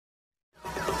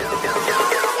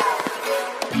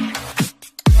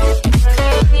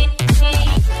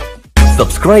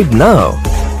Subscribe now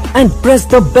and press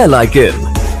the bell icon.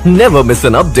 Never miss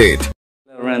an update.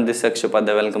 everyone, this is Akshay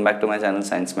Upadhyay. Welcome back to my channel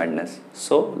Science Madness.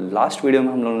 So last video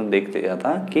में हम लोगों ने देख लिया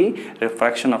था कि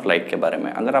refraction of light के बारे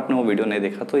में. अगर आपने वो वीडियो नहीं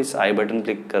देखा तो इस आई बटन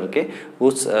क्लिक करके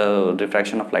उस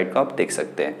रिफ्रैक्शन ऑफ लाइट को आप देख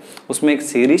सकते हैं. उसमें एक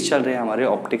सीरीज चल रही है हमारे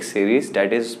ऑप्टिक सीरीज,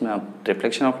 डैट इज उसमें आप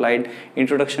reflection of light,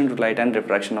 introduction to light and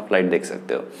refraction of light देख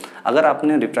सकते हो. अगर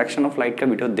आपने रिफ्रैक्शन ऑफ लाइट का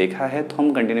वीडियो देखा है तो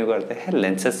हम कंटिन्यू करते हैं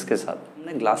लेंसेज के साथ.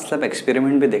 हमने ग्लास स्लैब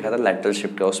एक्सपेरिमेंट भी देखा था लैटरल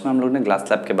शिफ्ट का, उसमें हम लोग ने ग्लास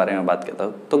स्लैब के बारे में बात किया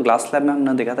था. तो ग्लास स्लैब में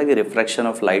हमने देखा था कि रिफ्रैक्शन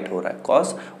ऑफ लाइट हो रहा है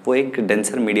कॉज वो एक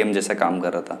डेंसर मीडियम जैसा काम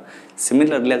कर रहा था.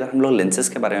 सिमिलरली अगर हम लोग लेंसेज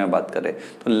के बारे में बात करें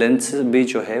तो लेंस भी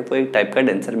जो है वो एक टाइप का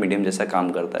डेंसर मीडियम जैसा काम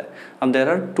करता है. अब there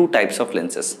are two types of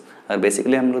lenses. और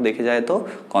बेसिकली हम लोग देखे जाए तो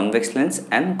convex lens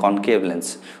and concave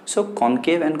lens. So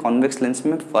concave and convex lens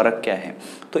में फ़र्क क्या है,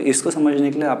 तो इसको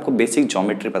समझने के लिए आपको बेसिक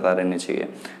ज्योमेट्री पता रहनी चाहिए.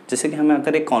 जैसे कि हमें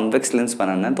अगर एक कॉन्वेक्स लेंस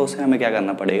बनाना है तो उसे हमें क्या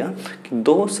करना पड़ेगा कि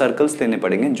दो सर्कल्स लेने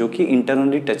पड़ेंगे जो कि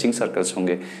इंटरनली टचिंग सर्कल्स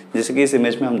होंगे. जैसे कि इस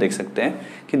इमेज में हम देख सकते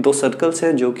हैं कि दो सर्कल्स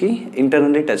है जो कि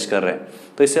इंटरनली टच कर रहे हैं.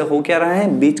 तो इससे हो क्या रहा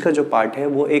है, बीच का जो पार्ट है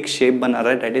वो एक शेप बना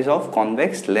रहा है, that is of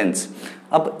convex lens.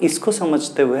 अब इसको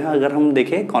समझते हुए अगर हम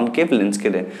देखें कॉन्केव लेंस के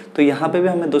लिए तो यहाँ पे भी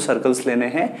हमें दो सर्कल्स लेने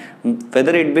हैं,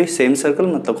 whether it be same circle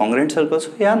मतलब कॉन्ग्रुएंट सर्कल्स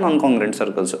हो या नॉन कॉन्ग्रुएंट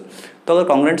सर्कल्स हो. तो अगर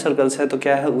कॉन्ग्रुएंट सर्कल्स है तो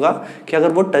क्या होगा कि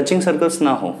अगर वो टचिंग सर्कल्स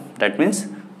ना हो, that means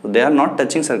they are not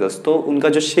touching circles, तो उनका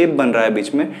जो शेप बन रहा है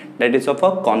बीच में that is of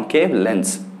a concave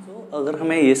lens. अगर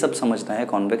हमें ये सब समझना है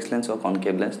कॉन्वेक्स लेंस और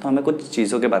कॉन्केव लेंस तो हमें कुछ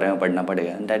चीज़ों के बारे में पढ़ना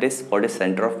पड़ेगा. That is what is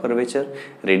centre of curvature,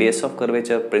 radius of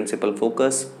curvature, principal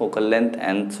focus, focal length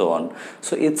and so on.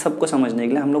 सो इस सबको समझने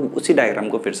के लिए हम लोग उसी डायग्राम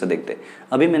को फिर से देखते हैं.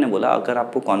 अभी मैंने बोला अगर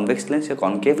आपको कॉन्वेक्स लेंस या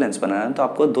कॉन्केव लेंस बनाना है तो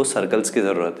आपको दो सर्कल्स की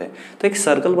ज़रूरत है. तो एक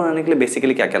सर्कल बनाने के लिए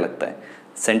बेसिकली क्या क्या लगता है,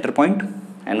 सेंटर पॉइंट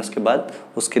एंड उसके बाद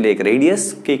उसके लिए एक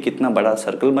रेडियस कि कितना बड़ा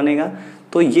सर्कल बनेगा.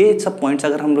 तो ये सब पॉइंट्स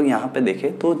अगर हम लोग यहाँ पे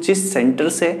देखें तो जिस सेंटर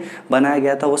से बनाया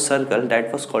गया था वो circle that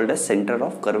was called as centre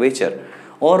of curvature.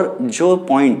 और जो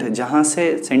पॉइंट जहाँ से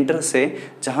सेंटर से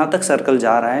जहाँ तक सर्कल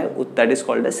जा रहा है that is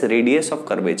called edge radius of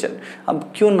curvature.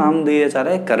 अब क्यों नाम दिया जा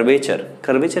रहा है कर्वेचर,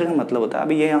 कर्वेचर का मतलब होता है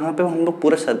अभी ये यहाँ पे हम लोग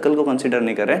पूरे सर्कल को कंसिडर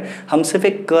नहीं कर रहे हैं, हम सिर्फ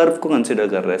एक कर्व को कंसिडर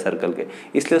कर रहे हैं सर्कल के,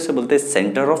 इसलिए उसे बोलते हैं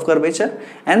centre of curvature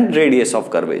and radius of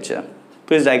curvature.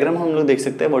 तो इस डायग्राम में हम लोग देख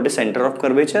सकते हैं what is centre of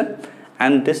curvature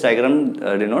and this diagram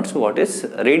denotes what is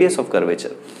radius of curvature.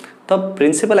 तो अब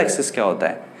प्रिंसिपल एक्सिस क्या होता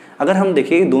है, अगर हम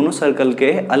देखिए दोनों सर्कल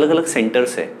के अलग अलग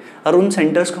सेंटर्स है और उन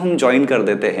सेंटर्स को हम ज्वाइन कर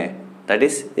देते हैं, दैट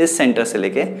इज इस सेंटर से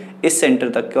लेके इस सेंटर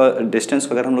तक का डिस्टेंस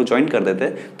को अगर हम लोग ज्वाइन कर देते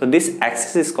हैं तो this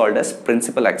axis is called as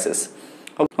principal axis.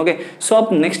 Okay, सो अब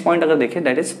नेक्स्ट पॉइंट अगर देखें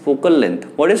that is focal length.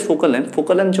 What is focal length,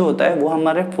 focal length जो होता है वो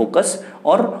हमारे फोकस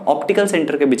और ऑप्टिकल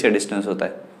सेंटर के बीच का डिस्टेंस होता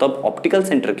है. तो अब ऑप्टिकल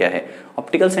सेंटर क्या है,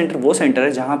 ऑप्टिकल सेंटर वो सेंटर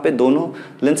है जहाँ पे दोनों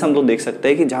लेंस हम लोग देख सकते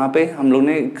हैं कि जहाँ पे हम लोग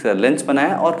ने एक लेंस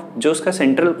बनाया और जो उसका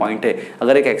सेंट्रल पॉइंट है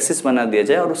अगर एक एक्सिस बना दिया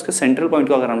जाए और उसके सेंट्रल पॉइंट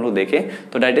को अगर हम लोग देखें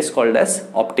तो that is called as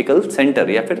optical centre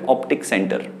या फिर ऑप्टिक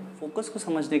सेंटर. फोकस को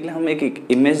समझने के लिए हम एक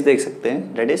इमेज देख सकते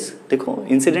हैं, दैट इज देखो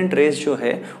इंसिडेंट रेज जो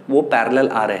है वो पैरेलल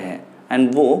आ रहे हैं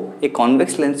एंड वो एक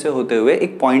कॉन्वेक्स लेंस से होते हुए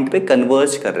एक पॉइंट पे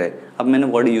कन्वर्ज कर रहे हैं. अब मैंने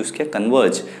वर्ड यूज़ किया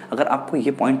कन्वर्ज. अगर आपको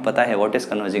ये पॉइंट पता है व्हाट इज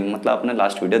कन्वर्जिंग, मतलब आपने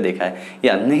लास्ट वीडियो देखा है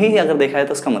या नहीं अगर देखा है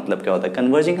तो उसका मतलब क्या होता है.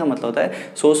 कन्वर्जिंग का मतलब होता है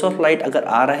सोर्स ऑफ लाइट अगर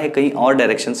आ रहा है कहीं और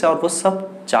डायरेक्शन से और वो सब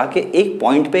जाके एक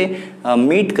पॉइंट पे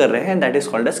मीट कर रहे हैं, that is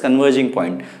called as converging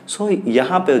point. सो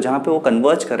यहाँ पे जहाँ पे वो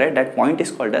कन्वर्ज कर रहे हैं that point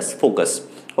is called as focus.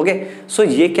 Okay, सो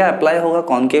ये क्या अप्लाई होगा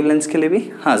कॉन्केव लेंस के लिए भी,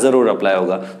 हाँ ज़रूर अप्लाई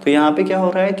होगा. तो यहाँ पे क्या हो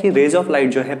रहा है कि रेज ऑफ लाइट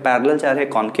जो है पैरेलल जा रहे हैं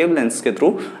कॉन्केव लेंस के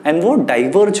थ्रू एंड वो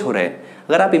डाइवर्ज हो रहे हैं.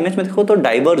 अगर आप इमेज में देखो तो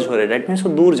डाइवर्ज हो रहे हैं, दैट मीन्स वो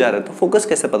दूर जा रहे हैं. तो फोकस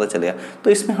कैसे पता चलेगा, तो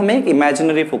इसमें हमें एक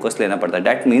इमेजिनरी फोकस लेना पड़ता है.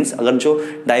 दैट मीन्स अगर जो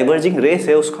डाइवर्जिंग रेस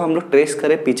है उसको हम लोग ट्रेस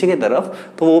करें पीछे की तरफ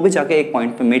तो वो भी जाके एक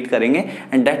पॉइंट पे मीट करेंगे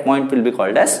and that point will be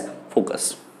called as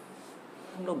focus.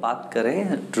 हम लोग बात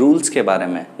करें रूल्स के बारे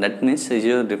में, दैट मीन्स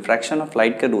जो रिफ्रैक्शन ऑफ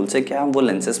लाइट के रूल्स है क्या वो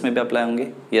लेंसेज में भी अप्लाई होंगे.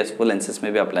 यस, वो लेंसेज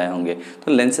में भी अप्लाई होंगे.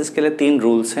 तो लेंसेज के लिए 3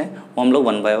 रूल्स हैं वो हम लोग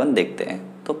 1 बाय 1 देखते हैं.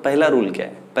 तो पहला रूल क्या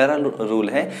है, पहला रूल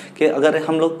है कि अगर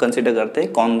हम लोग कंसिडर करते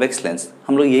हैं कॉन्वेक्स लेंस,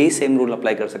 हम लोग यही सेम रूल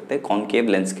अप्लाई कर सकते हैं कॉन्केव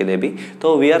लेंस के लिए भी.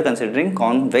 तो we are considering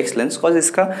convex lens cause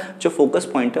इसका जो फोकस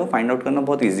पॉइंट है वो फाइंड आउट करना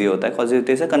बहुत ईजी होता है cause it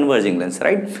is a converging lens,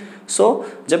 right. सो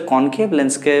जब कॉन्केव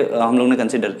लेंस के हम लोग ने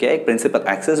कंसिडर किया, एक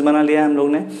प्रिंसिपल एक्सिस बना लिया हम लोग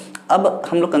ने. अब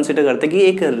हम लोग कंसिडर करते हैं कि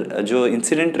एक जो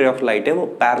इंसिडेंट रे ऑफ लाइट है वो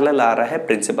पैरेलल आ रहा है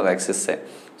प्रिंसिपल एक्सिस से.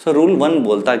 सो रूल 1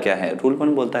 बोलता क्या है, रूल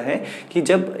 1 बोलता है कि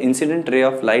जब incident ray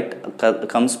of light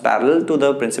comes parallel to the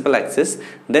principal axis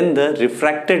then the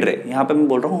refracted रे, यहाँ पे मैं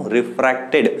बोल रहा हूँ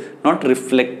रिफ्रैक्टेड नॉट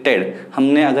रिफ्लेक्टेड।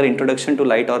 हमने अगर इंट्रोडक्शन टू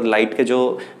लाइट और लाइट के जो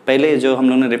पहले जो हम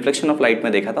लोगों ने रिफ्लेक्शन ऑफ लाइट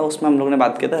में देखा था उसमें हम लोगों ने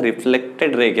बात किया था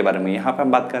रिफ्लेक्टेड रे के बारे में, यहाँ पे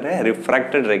हम बात कर रहे हैं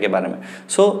रिफ्रैक्टेड रे के बारे में।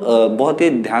 सो बहुत ही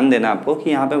ध्यान देना आपको कि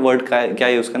यहाँ पे वर्ड क्या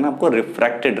यूज करना आपको,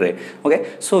 रिफ्रैक्टेड रे। Okay,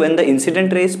 so when the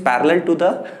incident ray is parallel to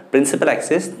the principal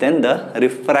axis then the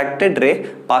refracted ray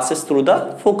passes through the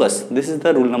focus. This is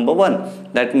the rule number 1.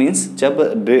 That means जब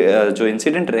जो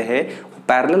इंसिडेंट रे है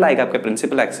parallel आएगा आपके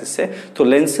principal axis से तो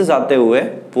lens से जाते हुए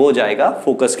वो जाएगा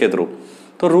फोकस के थ्रू।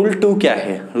 तो रूल 2 क्या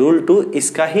है, रूल 2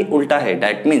 इसका ही उल्टा है।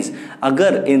 दैट मीन्स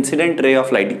अगर इंसिडेंट रे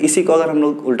ऑफ लाइट, इसी को अगर हम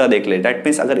लोग उल्टा देख ले, दैट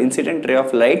मीन्स अगर incident ray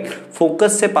of light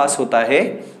focus से पास होता है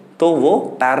तो वो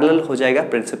पैरेलल हो जाएगा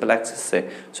प्रिंसिपल एक्सिस से।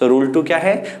 सो रूल 2 क्या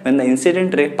है, when the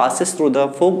incident ray passes through the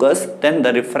focus then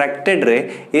the refracted रे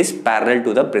is parallel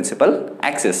to the principal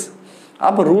axis.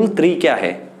 अब रूल 3 क्या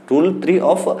है, रूल 3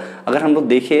 ऑफ अगर हम लोग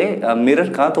देखिए मिरर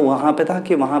का तो वहां पे था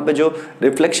कि वहां पे जो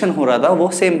रिफ्लेक्शन हो रहा था वो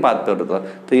सेम पाथ पे हो रहा था,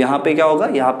 तो यहाँ पे क्या होगा,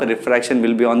 यहाँ पे refraction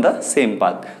will be on the same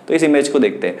path. तो इस इमेज को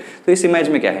देखते हैं, तो इस इमेज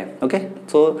में क्या है, okay,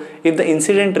 so if the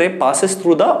incident ray passes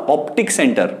through the optic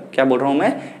centre, क्या बोल रहा हूं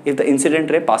मैं, if the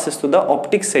incident ray passes through the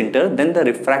optic centre then the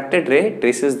refracted रे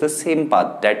traces the same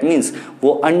path. That means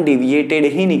वो अनडिविएटेड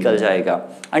ही निकल जाएगा।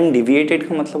 अनडिविएटेड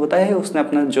का मतलब होता है उसने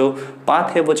अपना जो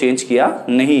पाथ है वो चेंज किया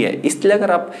नहीं है। इसलिए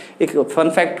अगर आप एक फन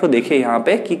फैक्ट को देखिए यहाँ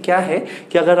पे कि क्या है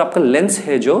कि अगर आपका लेंस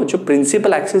है जो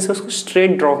प्रिंसिपल एक्सिस है उसको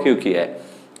स्ट्रेट ड्रॉ क्यों किया है,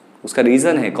 उसका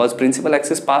रीजन है कॉज प्रिंसिपल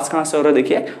एक्सिस पास कहाँ से हो रहा है,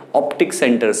 देखिए ऑप्टिक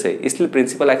सेंटर से, इसलिए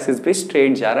प्रिंसिपल एक्सिस भी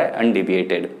स्ट्रेट जा रहा है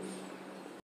अनडिविएटेड।